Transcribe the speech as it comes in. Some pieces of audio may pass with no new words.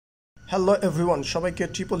Hello everyone, সবাইকে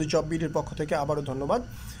triple job বিডির পক্ষ থেকে আবারও ধন্যবাদ।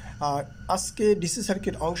 আজকে ডিসি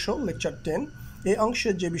সার্কিট অংশ লেকচার 10 এই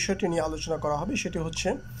অংশের যে বিষয়টি নিয়ে আলোচনা করা হবে সেটি হচ্ছে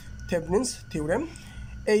থেভনিনস থিওরেম।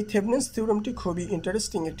 এই থেভনিনস থিওরেমটি খুবই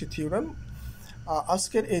ইন্টারেস্টিং একটি থিওরেম।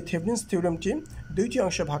 আজকের এই থেভনিনস থিওরেমটি দুইটি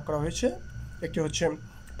অংশে ভাগ করা হয়েছে, একটি হচ্ছে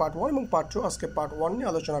পার্ট 1 এবং পার্ট 2। আজকে পার্ট 1 নিয়ে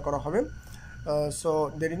আলোচনা করা হবে। সো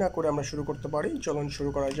দেরি না করে আমরা শুরু করতে পারি, চলুন শুরু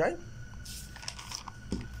করা যায়।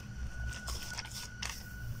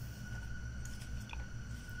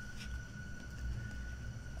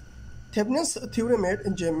 Thevenin's theoremer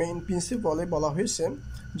যে মেইন প্রিন্সিপলে বলা হয়েছে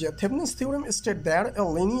যে Thevenin's theorem states that a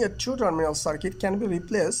linear two-terminal circuit can be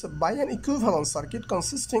replaced by an equivalent circuit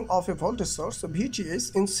consisting of a voltage source VTH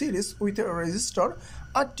in series with a resistor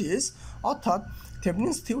RTH। অর্থাৎ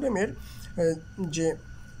Thevenin's theoremer যে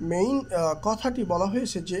main কথাটি বলা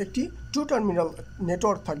হয়েছে যে একটি টু টার্মিনাল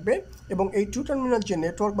নেটওয়ার্ক থাকবে এবং এই টু টার্মিনাল যে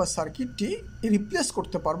নেটওয়ার্ক বা সার্কিটটি রিপ্লেস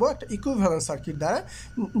করতে পারবো একটা ইকুইভ্যালেন্ট সার্কিট দ্বারা,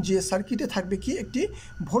 যে সার্কিটে থাকবে কি একটি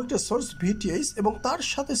ভোল্টেজ সোর্স ভিটিএইচ এবং তার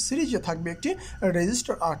সাথে সিরিজে থাকবে একটি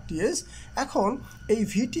রেজিস্টার আরটিএইচ। এখন এই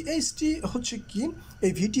ভিটিএইচটি হচ্ছে কি,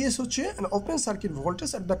 এই ভিটিএইচ হচ্ছে open circuit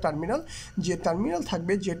voltage at the terminal. যে টার্মিনাল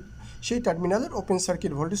থাকবে যে সেই টার্মিনালের ওপেন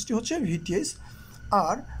সার্কিট ভোল্টেজটি হচ্ছে ভিটিএইচ।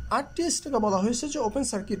 আর আরটিএইচটাকে বলা হয়েছে যে open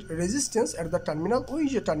circuit resistance at the terminal. ওই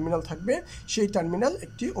যে টার্মিনাল থাকবে সেই টার্মিনাল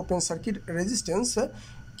একটি ওপেন সার্কিট রেজিস্ট্যান্স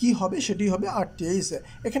কি হবে সেটি হবে আরটিএইচ।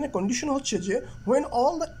 এখানে কন্ডিশন হচ্ছে যে when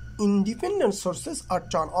all the independent sources R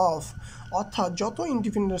turn off, অর্থাৎ যত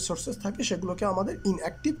ইন্ডিপেন্ডেন্ট সোর্সেস থাকে সেগুলোকে আমাদের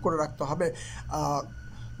ইনঅ্যাক্টিভ করে রাখতে হবে।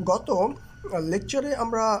 গত লেকচারে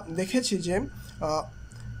আমরা দেখেছি যে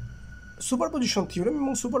সুপারপজিশন থিওরেম,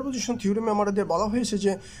 এবং সুপারপজিশন থিওরেমে আমাদের বলা হয়েছে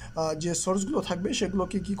যে যে সোর্সগুলো থাকবে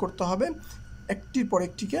সেগুলোকে কি করতে হবে, একটির পর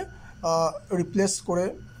একটিকে রিপ্লেস করে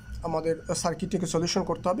আমাদের সার্কিটটিকে সলিউশন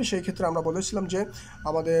করতে হবে। সেই ক্ষেত্রে আমরা বলেছিলাম যে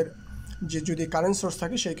আমাদের যে যদি কারেন্ট সোর্স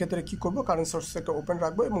থাকে সেই ক্ষেত্রে কী করব, কারেন্ট সোর্সকে ওপেন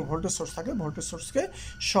রাখবো এবং ভোল্টেজ সোর্স থাকে ভোল্টেজ সোর্সকে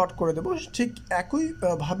শর্ট করে দেবো। ঠিক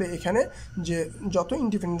একইভাবে এখানে যে যত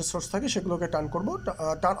ইন্ডিপেন্ডেন্ট সোর্স থাকে সেগুলোকে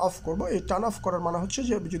টার্ন অফ করব। এই টার্ন অফ করার মানে হচ্ছে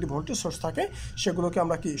যে যদি ভোল্টেজ সোর্স থাকে সেগুলোকে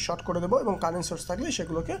আমরা কি শর্ট করে দেবো এবং কারেন্ট সোর্স থাকলে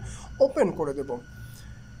সেগুলোকে ওপেন করে দেব।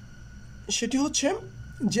 সেটি হচ্ছে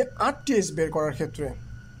যে আরটিএইচ বের করার ক্ষেত্রে।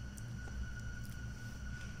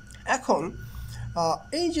 এখন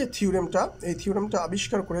এই যে এই থিওরেমটা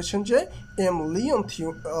আবিষ্কার করেছেন যে লিওন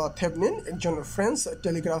থেভনিন, একজন ফ্রেঞ্চ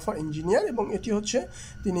টেলিগ্রাফার ইঞ্জিনিয়ার, এবং এটি হচ্ছে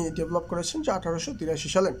তিনি ডেভেলপ করেছেন যে 1883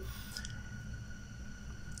 সালে।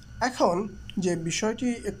 এখন যে বিষয়টি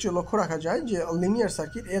একটু লক্ষ্য রাখা যায় যে লিনিয়ার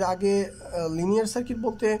সার্কিট, এর আগে লিনিয়ার সার্কিট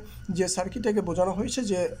বলতে যে সার্কিটটাকে বোঝানো হয়েছে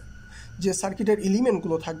যে সার্কিটের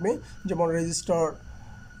এলিমেন্টগুলো থাকবে, যেমন রেজিস্টর,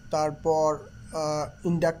 তারপর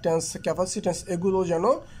ইন্ডাকট্যান্স, ক্যাপাসিট্যান্স, এগুলো যেন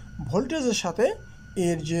ভোল্টেজের সাথে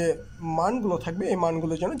এর যে মানগুলো থাকবে এই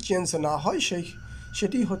মানগুলো যেন চেঞ্জ না হয়,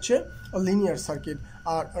 সেটি হচ্ছে লিনিয়ার সার্কিট।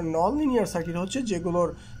 আর নন লিনিয়ার সার্কিট হচ্ছে যেগুলোর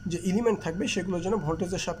যে এলিমেন্ট থাকবে সেগুলো যেন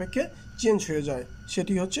ভোল্টেজের সাপেক্ষে চেঞ্জ হয়ে যায়,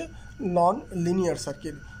 সেটি হচ্ছে নন লিনিয়ার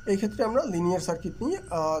সার্কিট। এই ক্ষেত্রে আমরা লিনিয়ার সার্কিট নিয়ে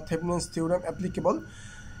থেভনিনস থিওরেম অ্যাপ্লিকেবল।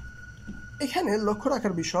 এখানে লক্ষ্য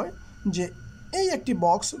রাখার বিষয় যে এই একটি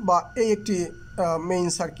বক্স বা এই একটি মেইন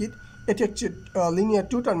সার্কিট, এটি একটি লিনিয়ার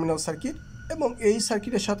টু টার্মিনাল সার্কিট, এবং এই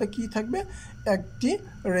সার্কিটের সাথে কি থাকবে, একটি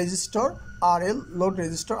resistor RL, load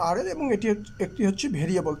resistor RL, এবং এটি একটি হচ্ছে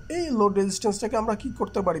ভেরিয়েবল। এই লোড রেজিস্ট্যান্সটাকে আমরা কি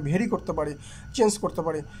করতে পারি, ভেরি করতে পারি, চেঞ্জ করতে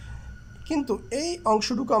পারি, কিন্তু এই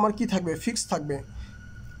অংশটুকু আমার কি থাকবে, ফিক্স থাকবে।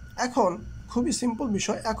 এখন খুবই সিম্পল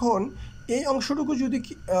বিষয়। এখন এই অংশটুকু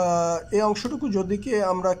যদি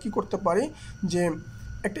আমরা কি করতে পারি যে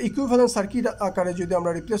একটা ইকুইভ্যালেন্ট সার্কিট আকারে যদি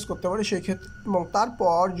আমরা রিপ্লেস করতে পারি সেই ক্ষেত্রে, এবং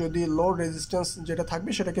তারপর যদি লোড রেজিস্ট্যান্স যেটা থাকবে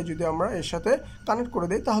সেটাকে যদি আমরা এর সাথে কানেক্ট করে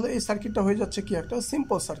দিই, তাহলে এই সার্কিটটা হয়ে যাচ্ছে কি একটা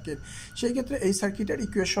সিম্পল সার্কিট। সেই ক্ষেত্রে এই সার্কিটের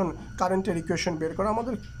ইকুয়েশন, কারেন্টের ইকুয়েশন বের করা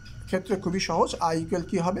আমাদের ক্ষেত্রে খুবই সহজ। আই ইকুয়াল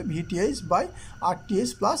কী হবে, ভিটিএইচ বাই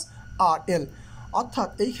আরটিএইচ প্লাস আরএল। অর্থাৎ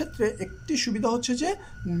এই ক্ষেত্রে একটি সুবিধা হচ্ছে যে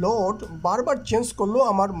লোড বারবার চেঞ্জ করলেও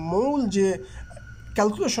আমার মূল যে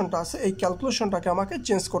ক্যালকুলেশনটা আছে এই ক্যালকুলেশনটাকে আমাকে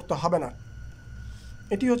চেঞ্জ করতে হবে না,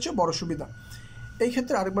 এটি হচ্ছে বড় সুবিধা। এই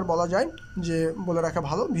ক্ষেত্রে আরেকবার বলা যায় যে বলে রাখা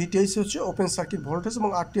ভালো, ভিটিএইচ হচ্ছে ওপেন সার্কিট ভোল্টেজ এবং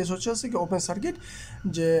আরটিএইচ হচ্ছে কি ওপেন সার্কিট,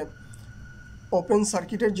 যে ওপেন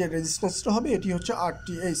সার্কিটের যে রেজিস্ট্যান্সটা হবে এটি হচ্ছে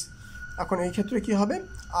আরটিএইচ। এখন এই ক্ষেত্রে কি হবে,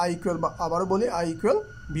 আই ইকুয়াল, বা আবারও বলি I equal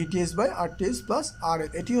VTH by আরটিএইচ plus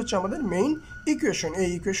RL. এটি হচ্ছে আমাদের মেইন ইকুয়েশন। এই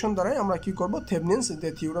ইকুয়েশন দ্বারাই আমরা কি করব, থেভনিনস যে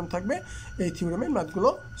থিওরেম থাকবে এই থিওরেমের ম্যাথগুলো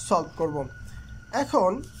সলভ করব।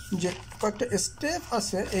 এখন যে কয়েকটা স্টেপ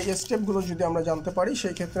আছে এই স্টেপগুলো যদি আমরা জানতে পারি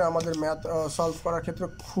সেই ক্ষেত্রে আমাদের ম্যাথ সলভ করার ক্ষেত্রে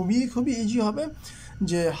খুবই ইজি হবে।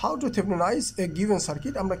 যে how to থেভেনিনাইজ a given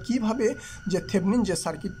circuit, আমরা কিভাবে যে থেভেনিন যে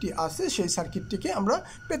সার্কিটটি আছে সেই সার্কিটটিকে আমরা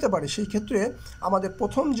পেতে পারি। সেই ক্ষেত্রে আমাদের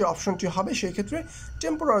প্রথম যে অপশনটি হবে সেই ক্ষেত্রে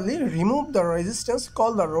temporary remove the resistance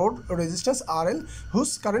call the road resistance RL whose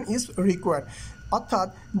current is required, অর্থাৎ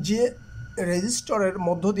যে রেজিস্টরের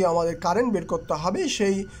মধ্য দিয়ে আমাদের কারেন্ট বের করতে হবে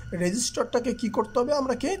সেই রেজিস্টরটাকে কি করতে হবে,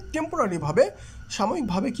 আমরাকে টেম্পোরারিভাবে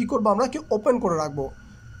সাময়িকভাবে কি করবো, আমরাকে ওপেন করে রাখবো।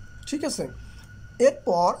 ঠিক আছে,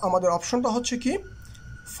 এরপর আমাদের অপশনটা হচ্ছে কি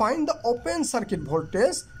find the open circuit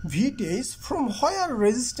voltage VTH from where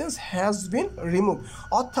resistance has been removed,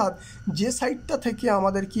 অর্থাৎ যে সাইডটা থেকে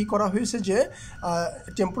আমাদের কি করা হয়েছে যে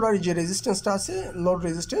টেম্পোরারি যে রেজিস্ট্যান্সটা আছে লোড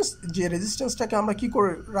রেজিস্ট্যান্স, যে রেজিস্ট্যান্সটাকে আমরা কি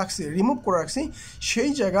করে রাখছি, রিমুভ করে রাখছি,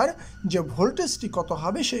 সেই জায়গার যে ভোল্টেজটি কত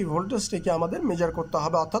হবে সেই ভোল্টেজটিকে আমাদের মেজার করতে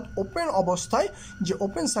হবে, অর্থাৎ ওপেন অবস্থায় যে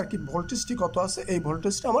ওপেন সার্কিট ভোল্টেজটি কত আছে এই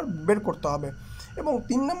ভোল্টেজটা আমার বের করতে হবে। এবং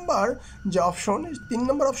 3 নম্বর যে অপশন, 3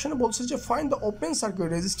 নম্বর অপশনে বলছে যে find the open circuit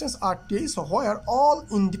resistance RTH where all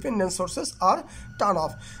independent sources R turn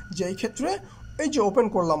off, যে এই ক্ষেত্রে এই যে ওপেন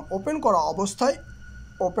করলাম, ওপেন করা অবস্থায়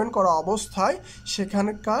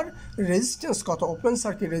সেখানকার রেজিস্ট্যান্স কত, ওপেন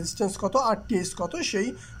সার্কিট রেজিস্ট্যান্স কত, RTH কত, সেই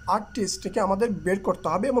RTHটাকে আমাদের বের করতে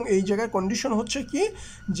হবে। এবং এই জায়গায় কন্ডিশন হচ্ছে কি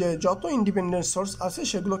যে যত ইন্ডিপেন্ডেন্ট সোর্স আছে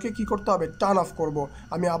সেগুলোকে কি করতে হবে, টার্ন অফ করব।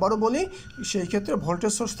 আমি আবারও বলি, সেই ক্ষেত্রে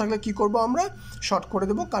ভোল্টেজ সোর্স থাকলে কি করব, আমরা শর্ট করে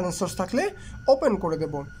দেব, কারেন্ট সোর্স থাকলে ওপেন করে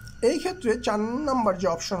দেব। এই ক্ষেত্রে 4 নম্বর যে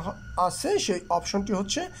অপশন আছে সেই অপশনটি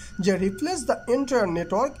হচ্ছে যে replace the entire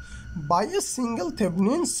network by a single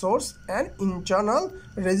Thevenin source and internal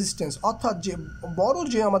resistance, অর্থাৎ যে বড়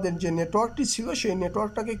যে আমাদের যে নেটওয়ার্কটি ছিল সেই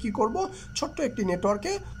নেটওয়ার্কটাকে কি করব, ছোট্ট একটি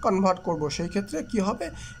নেটওয়ার্কে কনভার্ট করব। সেই ক্ষেত্রে কি হবে,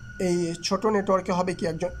 এই ছোট নেটওয়ার্কে হবে কি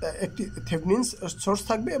একটি থেভেনিন সোর্স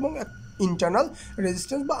থাকবে এবং ইন্টারনাল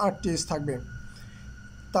রেজিস্ট্যান্স বা RTH থাকবে।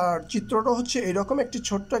 তার চিত্রটা হচ্ছে এরকম, একটি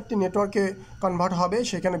ছোট্ট একটি নেটওয়ার্কে কনভার্ট হবে,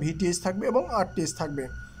 সেখানে VTH থাকবে এবং RTH থাকবে।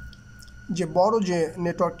 যে বড় যে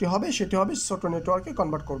নেটওয়ার্কটি হবে সেটি হবে ছোট নেটওয়ার্কে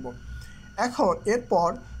কনভার্ট করব। এখন এরপর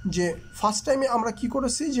যে ফার্স্ট টাইমে আমরা কি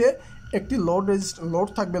করেছি যে একটি লোড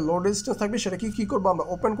রেজিস্ট্যান্স থাকবে, সেটাকে কি করব, আমরা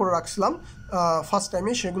ওপেন করে রাখছিলাম ফার্স্ট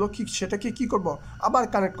টাইমে, সেটাকে কি করব, আবার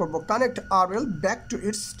কানেক্ট করব, connect RL back to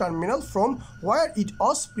its terminal from where it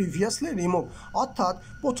was previously remove, অর্থাৎ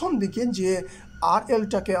প্রথম দিকে যে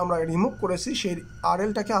RLটাকে আমরা রিমুভ করেছি সেই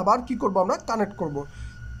RLটাকে আবার কি করব, আমরা কানেক্ট করব।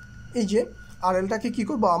 এই যে RLটাকে কি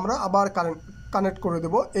করব, আমরা আবার কানেক্ট করে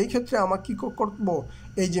দেব। এই ক্ষেত্রে আমরা কি করব,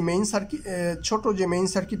 এই যে মেইন সার্কিট, ছোট যে মেইন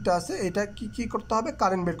সার্কিটটা আছে এটা কি করতে হবে,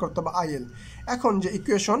 কারেন্ট বের করতে হবে IL। এখন যে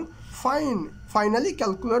equation finally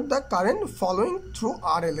calculate the current following through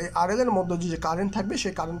RL, এই RL এর মধ্যে যে কারেন্ট থাকবে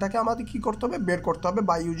সেই কারেন্টটাকে আমাদের কি করতে হবে, বের করতে হবে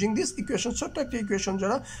বাই ইউজিং দিস ইকুয়েশন, ছোট্ট একটা ইকুয়েশন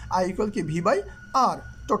যারা I ইকুয়াল কি V/R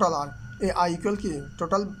টোটাল R, এই I ইকুয়াল কি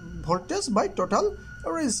total voltage by total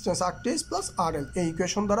resistance RTH plus RL, এই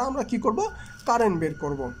ইকুয়েশন দ্বারা আমরা কি করব, কারেন্ট বের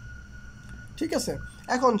করব। ঠিক আছে,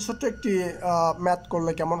 এখন ছোট্ট একটি ম্যাথ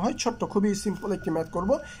করলে কেমন হয়, খুবই সিম্পল একটি ম্যাথ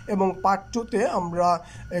করব এবং পার্ট 2তে আমরা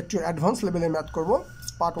একটু অ্যাডভান্স লেভেলের ম্যাথ করব।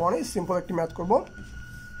 পার্ট 1-এ সিম্পল একটি ম্যাথ করব।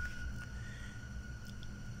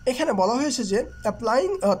 এখানে বলা হয়েছে যে applying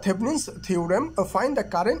থেভেনিনস theorem find the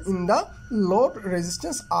current in the load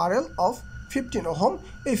resistance RL of 15 ohm,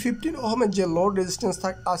 এই 15 ওহমের যে লোড রেজিস্ট্যান্স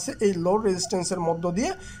আছে এই লোড রেজিস্ট্যান্সের মধ্য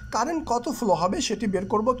দিয়ে কারেন্ট কত ফ্লো হবে সেটি বের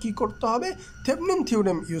করব। কি করতে হবে, থেভেনিন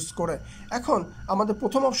থিওরেম ইউজ করে। এখন আমাদের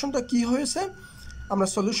প্রথম অপশনটা কি হয়েছে, আমরা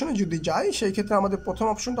সলিউশনে যদি যাই সেই ক্ষেত্রে আমাদের প্রথম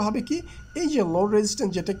অপশনটা হবে কি, এই যে লোড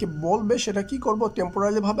রেজিস্ট্যান্স যেটাকে বলবে সেটা কি করব,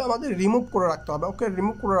 টেম্পোরারিভাবে আমাদের রিমুভ করে রাখতে হবে। ওকে,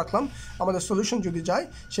 রিমুভ করে রাখলাম। আমাদের সলিউশন যদি যাই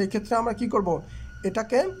সেই ক্ষেত্রে আমরা কি করব,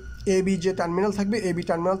 এটাকে AB যে টার্মিনাল থাকবে AB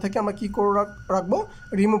টার্মিনাল থেকে আমরা কি করে রাখবো,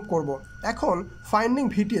 রিমুভ করব। এখন ফাইন্ডিং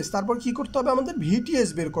VTH, তারপর কি করতে হবে, আমাদের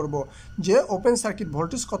VTH বের করব, যে ওপেন সার্কিট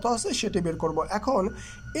ভোল্টেজ কত আছে সেটি বের করব। এখন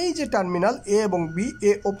এই যে টার্মিনাল A এবং B,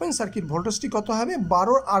 এ ওপেন সার্কিট ভোল্টেজটি কত হবে,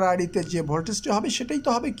 12 RRD-তে যে ভোল্টেজটি হবে সেটাই তো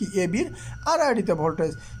হবে কি AB-র RRD-তে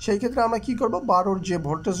ভোল্টেজ। সেই ক্ষেত্রে আমরা কি করব, 12-র যে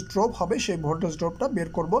ভোল্টেজ ড্রপ হবে সেই ভোল্টেজ ড্রপটা বের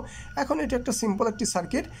করব। এখন এটা একটা সিম্পল একটি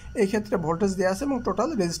সার্কিট, এই ক্ষেত্রে ভোল্টেজ দেওয়া আছে এবং টোটাল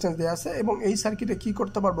রেজিস্ট্যান্স দেওয়া আছে এবং এই সার্কিটে কি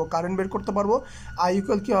করতে পারবো, কারেন্ট বের করতে পারবো। I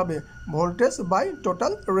ইকুয়াল কি হবে, ভোল্টেজ বাই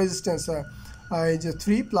টোটাল রেজিস্ট্যান্স, এই যে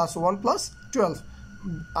 3 + 1 + 12,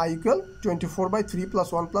 I ইকুয়াল 24/3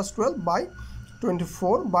 + 1 + 12 বাই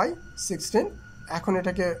 24/16। এখন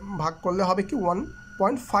এটাকে ভাগ করলে হবে কি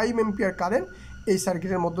 1.5 এম্পিয়ার কারেন্ট এই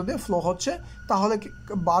সার্কিটের মধ্য দিয়ে ফ্লো হচ্ছে। তাহলে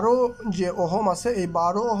 12 যে ওহম আছে এই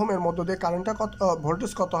 12 ওহমের মধ্য দিয়ে কারেন্টটা কত,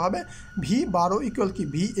 ভোল্টেজ কত হবে, V12 ইকুয়াল কি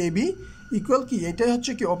VAB ইকুয়াল কি, এটাই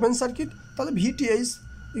হচ্ছে কি ওপেন সার্কিট। তাহলে VTH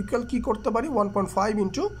ইকুয়াল কি করতে পারি, 1.5 ×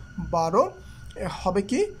 12 হবে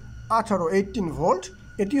কি 18 ভোল্ট,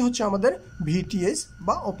 এটি হচ্ছে আমাদের ভিটিএস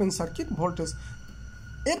বা ওপেন সার্কিট ভোল্টেজ।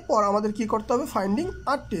 এরপর আমাদের কি করতে হবে, ফাইন্ডিং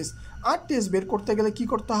আরটিএস বের করতে গেলে কি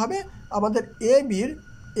করতে হবে, আমাদের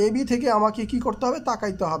এবি থেকে আমাকে কি করতে হবে,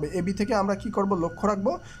 তাকাইতে হবে। এবি থেকে আমরা কি করব, লক্ষ্য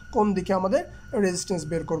রাখবো কোন দিকে আমাদের রেজিস্ট্যান্স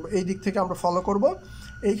বের করব, এই দিক থেকে আমরা ফলো করব।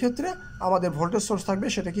 এই ক্ষেত্রে আমাদের ভোল্টেজ সোর্স থাকবে,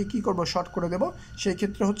 সেটাকে কি করব, শর্ট করে দেব। সেই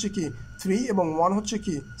ক্ষেত্রে হচ্ছে কি 3 এবং 1 হচ্ছে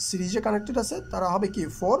কি সিরিজে কানেক্টেড আছে, তারা হবে কি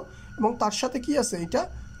 4, এবং তার সাথে কি আছে, এটা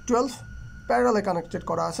 12 প্যারালালে কানেক্টেড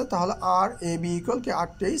করা আছে। তাহলে আর এ বি ইকুয়াল কি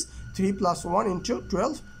 28, 3 + 1 ×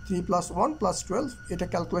 12, 3 + 1 + 12, এটা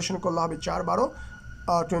ক্যালকুলেশন করলে হবে 4 12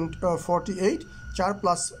 48, 4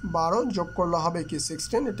 + 12 যোগ করলে হবে কি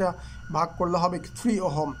 16, এটা ভাগ করলে হবে 3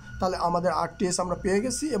 ওহম। তাহলে আমাদের আরটিএস আমরা পেয়ে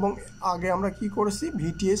গেছি, এবং আগে আমরা কি করেছি,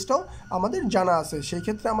 ভিটিএসটাও আমাদের জানা আছে। সেই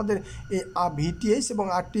ক্ষেত্রে আমাদের এই ভিটিএস এবং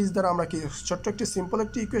আরটিএস দ্বারা আমরা কি ছোট্ট একটি সিম্পল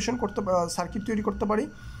একটি ইকুয়েশন সার্কিট তৈরি করতে পারি,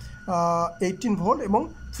 18 ভোল্ট এবং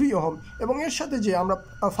 3 ওহম। এবং এর সাথে যে আমরা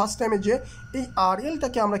ফার্স্ট টাইমে যে এই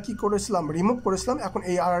আরএলটাকে আমরা কি করেছিলাম, রিমুভ করেছিলাম, এখন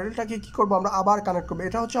এই আরএলটাকে কি করব, আমরা আবার কানেক্ট করবো।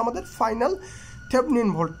 এটা হচ্ছে আমাদের ফাইনাল থেভেনিন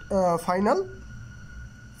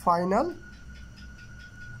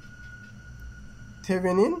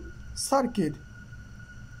থেভেনিন সার্কিট।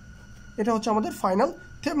 এটা হচ্ছে আমাদের ফাইনাল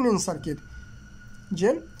থেভেনিন সার্কিট, যে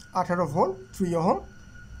 18 ভোল্ট 3 ওহম।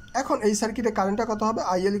 এখন এই সার্কিটে কারেন্টটা কত হবে,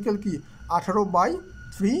 আইএল ইকুয়াল কি 18/3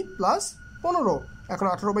 + 15। এখন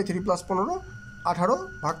 18/3 + 15, 18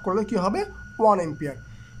 ভাগ করলে কি হবে 1 এম্পিয়ার।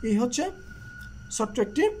 এই হচ্ছে ছোট্ট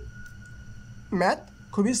একটি ম্যাথ,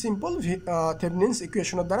 খুবই সিম্পল থেভেনিনস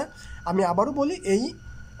ইকুয়েশনের দ্বারা। আমি আবারও বলি, এই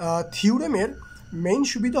থিওরেমের মেইন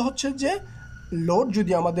সুবিধা হচ্ছে যে লোড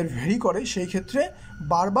যদি আমাদের ভেরি করে, সেই ক্ষেত্রে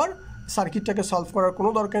বারবার সার্কিটটাকে সলভ করার কোনো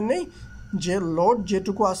দরকার নেই। যে লোড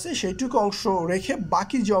যেটুকু আছে সেইটুকু অংশ রেখে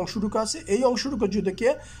বাকি যে অংশটুকু আছে, এই অংশটুকু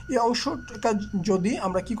যদি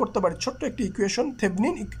আমরা কি করতে পারি, ছোট্ট একটি ইকুয়েশন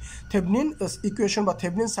থেভেনিন ইকুয়েশন বা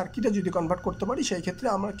থেভেনিন সার্কিটে যদি কনভার্ট করতে পারি, সেই ক্ষেত্রে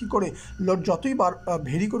আমরা কি করে লোড যতই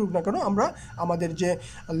ভেরি করুক না কেন, আমরা আমাদের যে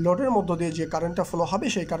লোডের মধ্য দিয়ে যে কারেন্টটা ফ্লো হবে,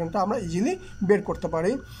 সেই কারেন্টটা আমরা ইজিলি বের করতে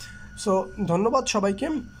পারি। সো ধন্যবাদ সবাইকে,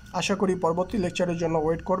 আশা করি পরবর্তী লেকচারের জন্য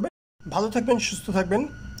ওয়েট করবেন। ভালো থাকবেন, সুস্থ থাকবেন,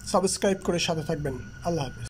 সাবস্ক্রাইব করে সাথে থাকবেন। আল্লাহ হাফেজ।